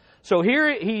spiritual. So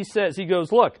here he says, he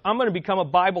goes, look, I'm going to become a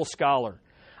Bible scholar.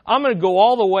 I'm going to go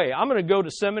all the way. I'm going to go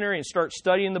to seminary and start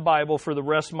studying the Bible for the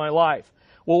rest of my life.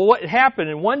 Well, what happened,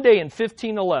 and one day in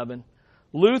 1511,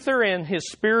 Luther and his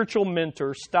spiritual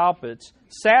mentor, Staupitz,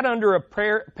 sat under a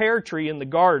pear tree in the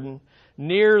garden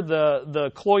near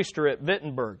the cloister at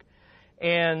Wittenberg.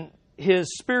 And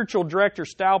his spiritual director,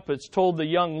 Staupitz, told the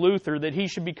young Luther that he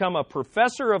should become a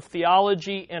professor of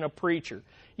theology and a preacher.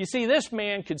 You see, this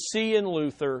man could see in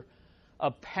Luther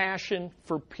a passion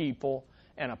for people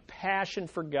and a passion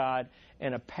for God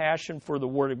and a passion for the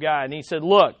Word of God. And he said,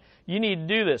 look, you need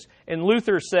to do this. And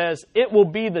Luther says, it will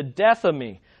be the death of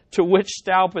me. To which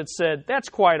Staupitz said, that's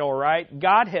quite all right.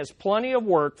 God has plenty of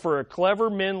work for a clever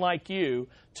man like you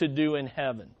to do in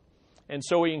heaven. And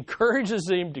so he encourages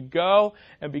him to go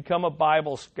and become a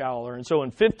Bible scholar. And so in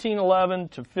 1511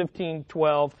 to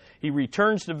 1512, he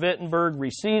returns to Wittenberg,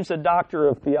 receives a doctor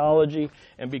of theology,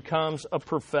 and becomes a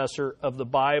professor of the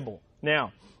Bible.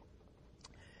 Now,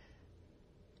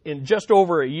 in just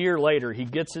over a year later, he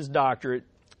gets his doctorate.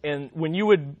 And when you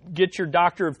would get your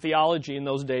doctor of theology in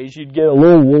those days, you'd get a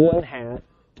little woolen hat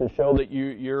to show that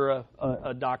you're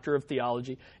a doctor of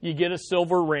theology. You get a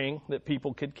silver ring that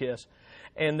people could kiss.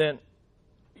 And then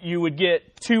you would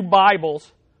get 2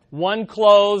 Bibles, one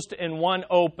closed and one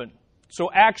open.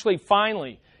 So actually,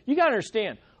 finally, you got to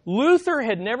understand, Luther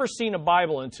had never seen a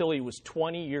Bible until he was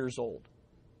 20 years old.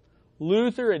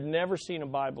 Luther had never seen a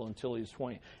Bible until he was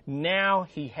 20. Now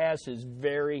he has his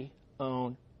very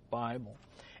own Bible.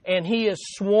 And he is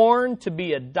sworn to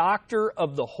be a doctor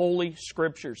of the Holy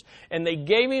Scriptures. And they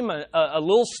gave him a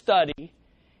little study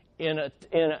in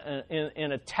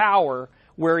a tower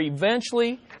where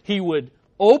eventually he would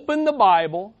open the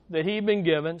Bible that he'd been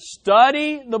given,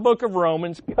 study the book of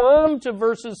Romans, come to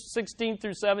verses 16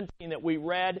 through 17 that we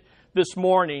read this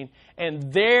morning,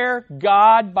 and there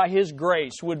God, by His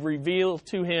grace, would reveal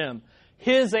to him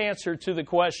His answer to the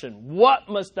question, what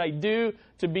must I do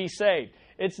to be saved?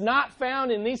 It's not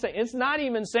found in these things. It's not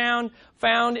even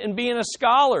found in being a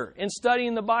scholar, in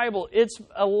studying the Bible. It's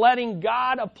letting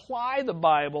God apply the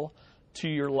Bible to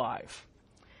your life.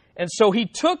 And so he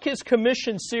took his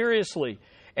commission seriously,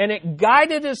 and it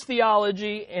guided his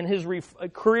theology and his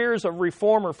career as a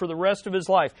reformer for the rest of his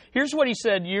life. Here's what he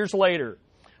said years later.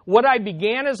 What I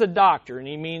began as a doctor, and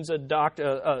he means a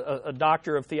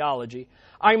doctor of theology,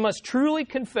 I must truly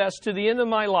confess to the end of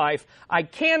my life, I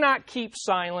cannot keep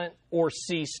silent or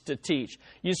cease to teach.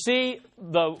 You see,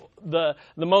 the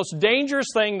most dangerous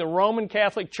thing the Roman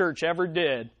Catholic Church ever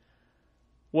did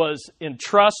was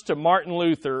entrust to Martin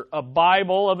Luther a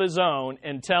Bible of his own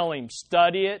and tell him,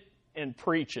 study it and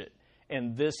preach it.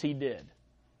 And this he did.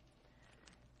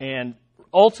 And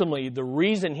ultimately, the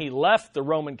reason he left the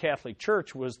Roman Catholic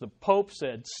Church was the Pope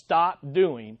said, stop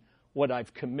doing what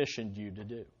I've commissioned you to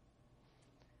do.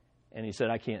 And he said,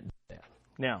 I can't do that.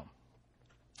 Now,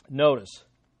 notice,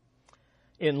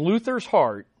 in Luther's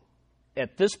heart,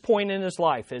 at this point in his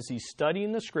life, as he's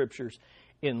studying the Scriptures,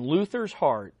 in Luther's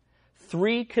heart,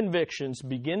 3 convictions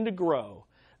begin to grow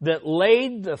that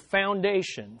laid the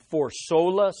foundation for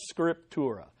sola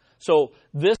scriptura. So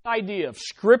this idea of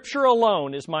Scripture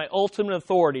alone is my ultimate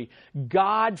authority.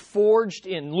 God forged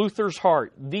in Luther's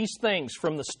heart these things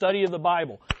from the study of the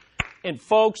Bible. And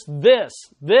folks, this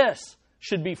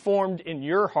should be formed in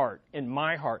your heart, in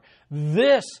my heart.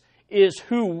 This is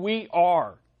who we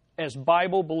are as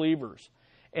Bible believers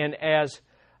and as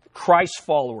Christ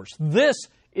followers. This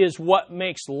is what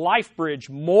makes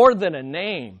LifeBridge more than a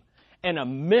name and a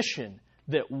mission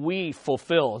that we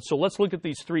fulfill. So let's look at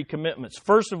these 3 commitments.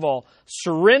 First of all,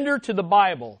 surrender to the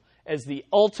Bible as the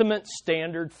ultimate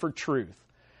standard for truth.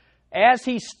 As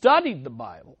he studied the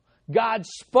Bible, God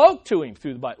spoke to him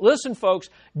through the Bible. Listen, folks,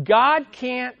 God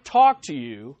can't talk to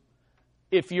you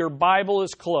if your Bible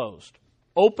is closed.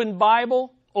 Open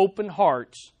Bible, open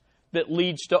hearts that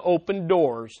leads to open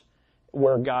doors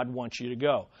where God wants you to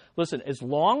go. Listen, as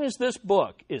long as this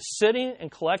book is sitting and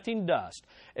collecting dust,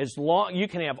 as long you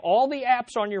can have all the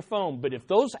apps on your phone, but if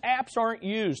those apps aren't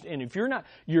used, and if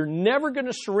you're never going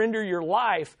to surrender your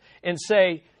life and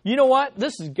say, you know what,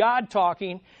 this is God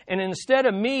talking, and instead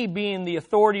of me being the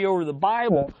authority over the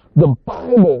Bible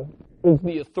is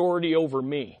the authority over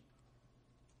me.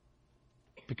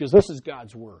 Because this is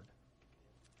God's Word.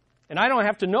 And I don't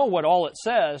have to know what all it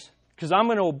says, because I'm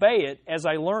going to obey it as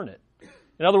I learn it.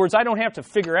 In other words, I don't have to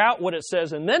figure out what it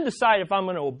says and then decide if I'm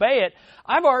going to obey it.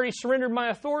 I've already surrendered my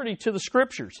authority to the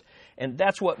Scriptures. And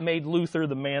that's what made Luther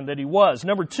the man that he was.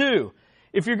 Number 2,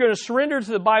 if you're going to surrender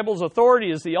to the Bible's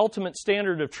authority as the ultimate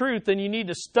standard of truth, then you need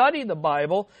to study the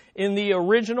Bible in the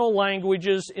original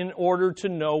languages in order to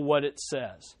know what it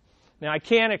says. Now, I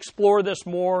can't explore this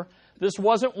more. This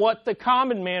wasn't what the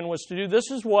common man was to do.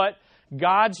 This is what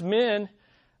God's men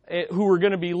who were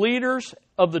going to be leaders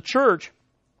of the church.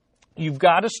 You've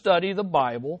got to study the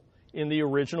Bible in the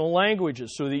original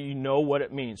languages so that you know what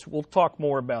it means. We'll talk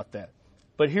more about that.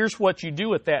 But here's what you do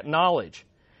with that knowledge.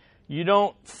 You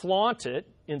don't flaunt it.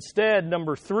 Instead,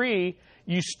 number 3,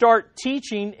 you start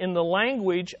teaching in the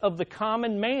language of the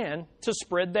common man to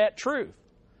spread that truth.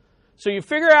 So you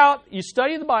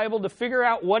study the Bible to figure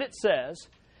out what it says,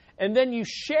 and then you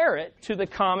share it to the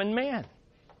common man.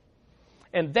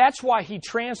 And that's why he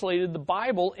translated the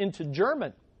Bible into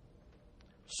German.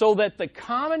 So that the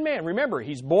common man, remember,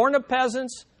 he's born of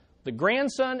peasants, the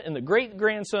grandson and the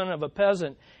great-grandson of a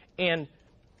peasant, and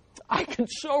I can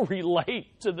so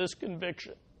relate to this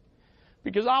conviction.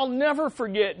 Because I'll never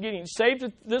forget getting saved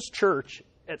at this church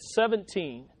at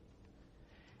 17,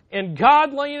 and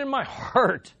God laying in my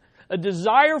heart a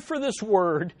desire for this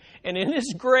Word, and in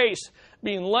His grace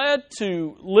being led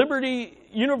to Liberty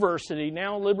University,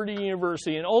 now Liberty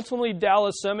University, and ultimately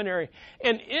Dallas Seminary.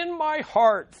 And in my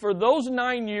heart, for those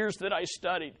 9 years that I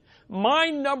studied, my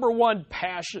number 1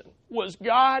 passion was,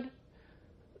 God,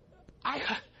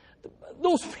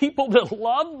 those people that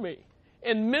loved me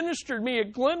and ministered me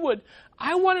at Glenwood,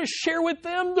 I want to share with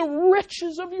them the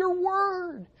riches of your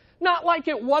Word. Not like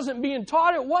it wasn't being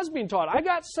taught. It was being taught. I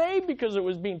got saved because it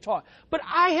was being taught. But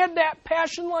I had that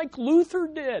passion like Luther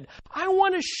did. I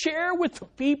want to share with the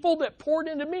people that poured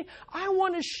into me. I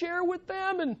want to share with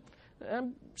them, and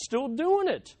I'm still doing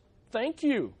it. Thank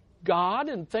you, God,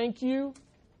 and thank you,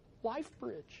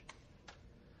 LifeBridge.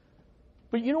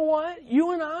 But you know what?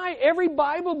 You and I, every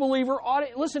Bible believer ought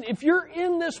to, listen, if you're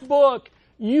in this book,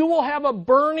 you will have a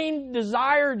burning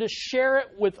desire to share it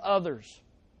with others.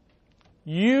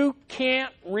 You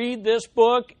can't read this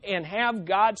book and have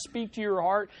God speak to your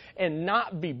heart and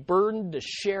not be burdened to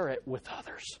share it with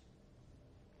others.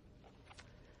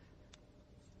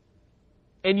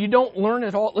 And you don't learn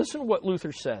it all. Listen to what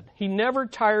Luther said. He never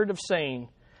tired of saying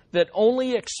that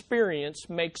only experience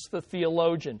makes the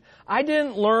theologian. I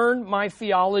didn't learn my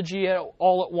theology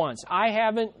all at once. I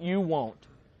haven't, you won't.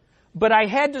 But I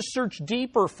had to search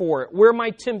deeper for it, where my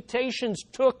temptations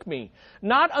took me.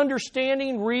 Not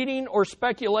understanding, reading, or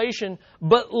speculation,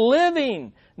 but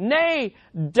living, nay,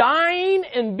 dying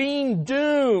and being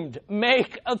doomed,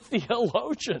 make a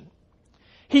theologian.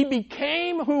 He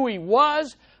became who he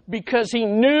was because he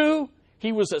knew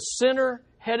he was a sinner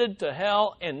headed to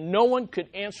hell, and no one could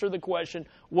answer the question,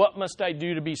 what must I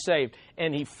do to be saved?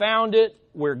 And he found it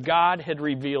where God had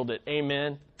revealed it.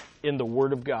 Amen. In the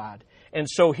Word of God. And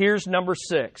so here's number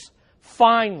 6.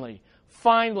 Finally,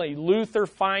 Luther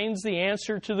finds the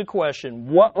answer to the question,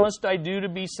 what must I do to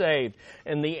be saved?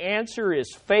 And the answer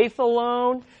is faith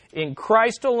alone, in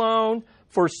Christ alone,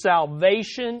 for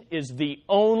salvation is the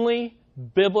only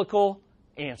biblical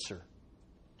answer.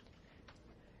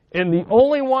 And the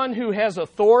only one who has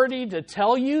authority to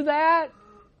tell you that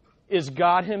is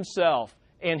God Himself.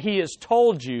 And He has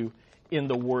told you in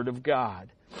the Word of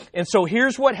God. And so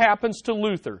here's what happens to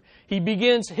Luther. He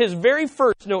begins his very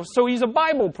first, so he's a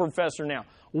Bible professor now.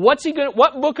 What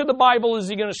book of the Bible is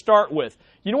he going to start with?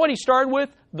 You know what he started with?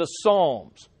 The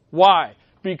Psalms. Why?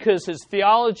 Because his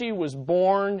theology was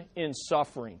born in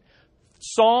suffering.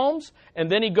 Psalms,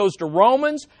 and then he goes to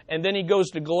Romans, and then he goes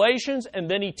to Galatians, and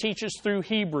then he teaches through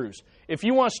Hebrews. If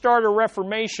you want to start a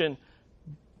reformation,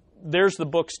 there's the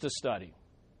books to study.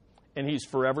 And he's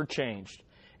forever changed.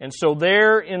 And so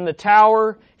there in the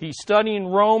tower, he's studying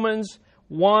Romans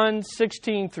 1,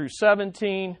 16 through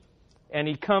 17, and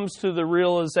he comes to the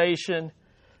realization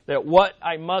that what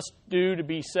I must do to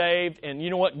be saved, and you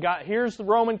know what? God, here's the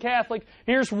Roman Catholic,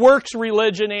 here's works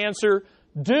religion answer,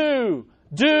 do.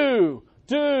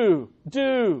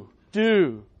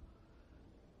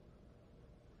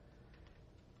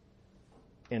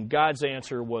 And God's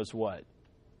answer was what?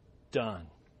 Done.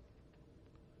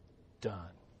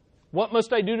 What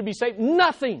must I do to be saved?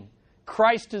 Nothing.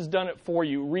 Christ has done it for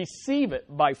you. Receive it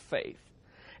by faith.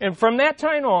 And from that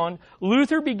time on,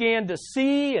 Luther began to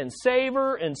see and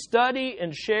savor and study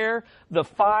and share the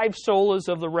 5 solas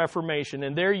of the Reformation.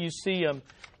 And there you see them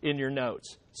in your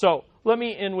notes. So let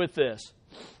me end with this.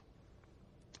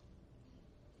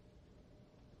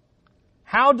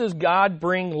 How does God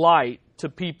bring light to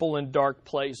people in dark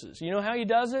places? You know how He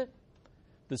does it?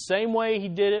 The same way He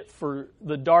did it for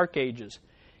the Dark Ages.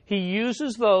 He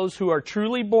uses those who are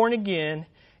truly born again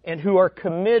and who are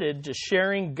committed to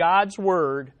sharing God's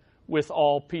Word with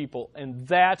all people. And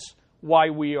that's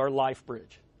why we are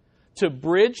LifeBridge. To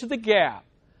bridge the gap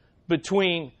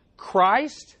between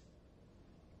Christ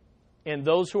and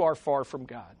those who are far from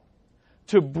God.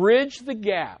 To bridge the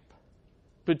gap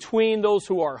between those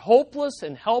who are hopeless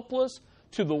and helpless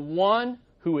to the one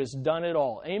who has done it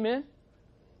all. Amen?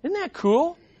 Isn't that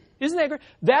cool? Isn't that great?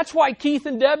 That's why Keith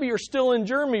and Debbie are still in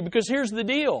Germany, because here's the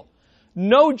deal.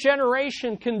 No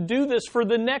generation can do this for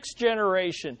the next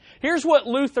generation. Here's what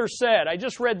Luther said. I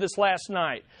just read this last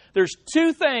night. There's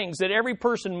 2 things that every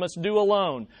person must do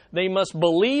alone. They must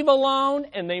believe alone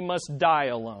and they must die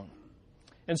alone.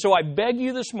 And so I beg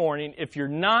you this morning, if you're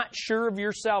not sure of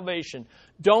your salvation,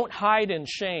 don't hide in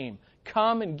shame.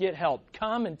 Come and get help.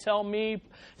 Come and tell me.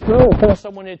 Come and tell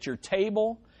someone at your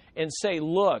table and say,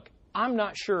 look, I'm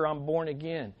not sure I'm born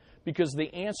again, because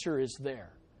the answer is there.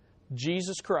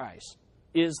 Jesus Christ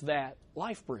is that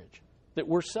LifeBridge that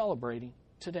we're celebrating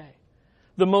today.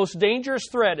 The most dangerous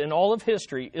threat in all of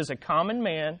history is a common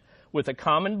man with a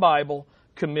common Bible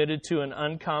committed to an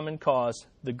uncommon cause,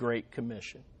 the Great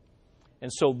Commission.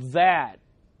 And so that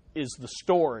is the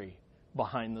story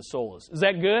behind the solas. Is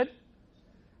that good?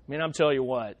 I mean, I'm telling you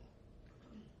what.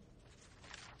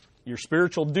 Your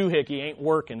spiritual doohickey ain't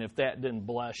working if that didn't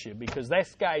bless you, because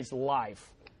this guy's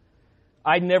life,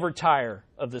 I never tire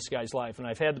of this guy's life. And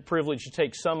I've had the privilege to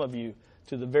take some of you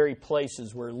to the very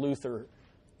places where Luther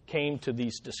came to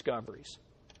these discoveries.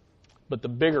 But the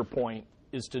bigger point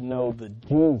is to know the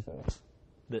Jesus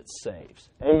that saves.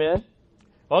 Amen?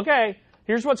 Okay,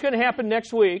 here's what's going to happen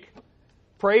next week.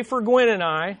 Pray for Gwen and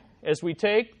I as we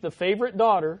take the favorite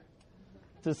daughter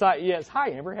to... Yes,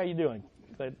 hi, Amber, how you doing?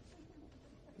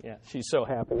 Yeah, she's so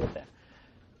happy with that.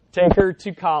 Take her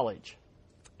to college.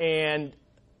 And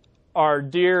our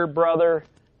dear brother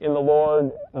in the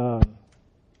Lord,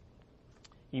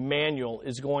 Emmanuel,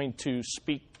 is going to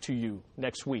speak to you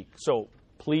next week. So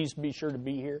please be sure to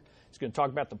be here. He's going to talk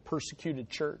about the persecuted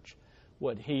church,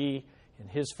 what he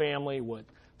and his family, what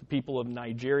the people of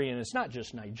Nigeria, and it's not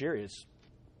just Nigeria, it's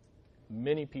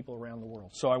many people around the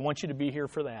world. So I want you to be here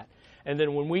for that. And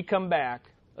then when we come back,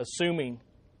 assuming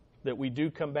that we do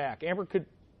come back. Amber,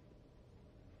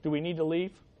 do we need to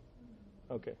leave?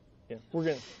 Okay. Yeah,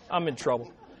 I'm in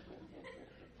trouble.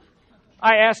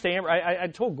 I asked Amber, I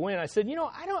told Gwen, I said,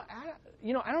 I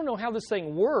don't know how this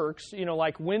thing works,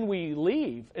 like when we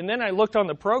leave. And then I looked on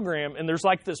the program and there's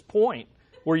like this point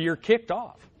where you're kicked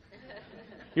off.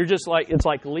 You're just like, it's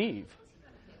like leave.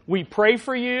 We pray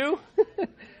for you,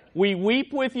 we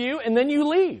weep with you, and then you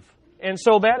leave. And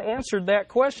so that answered that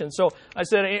question. So I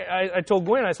said, I told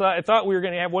Gwen, I thought we were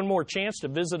going to have one more chance to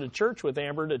visit a church with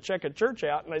Amber to check a church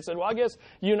out. And I said, well, I guess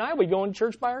you and I will be going to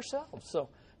church by ourselves. So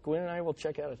Gwen and I will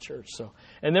check out a church.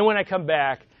 And then when I come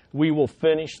back, we will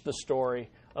finish the story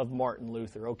of Martin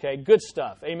Luther. Okay, good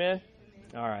stuff. Amen?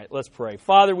 All right, let's pray.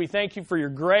 Father, we thank you for your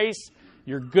grace,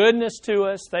 your goodness to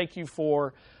us. Thank you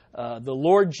for the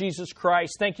Lord Jesus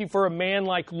Christ. Thank you for a man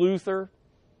like Luther,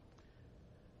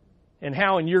 and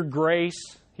how in your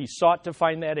grace he sought to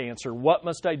find that answer. What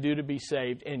must I do to be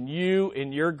saved? And you,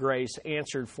 in your grace,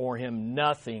 answered for him,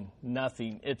 nothing.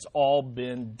 It's all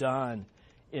been done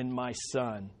in my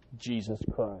Son, Jesus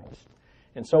Christ.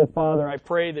 And so, Father, I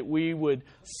pray that we would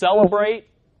celebrate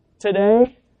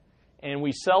today, and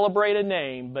we celebrate a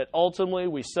name, but ultimately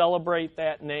we celebrate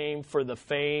that name for the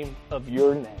fame of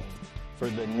your name, for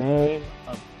the name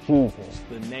of Jesus,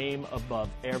 the name above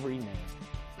every name.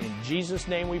 In Jesus'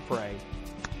 name we pray.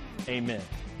 Amen.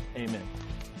 Amen.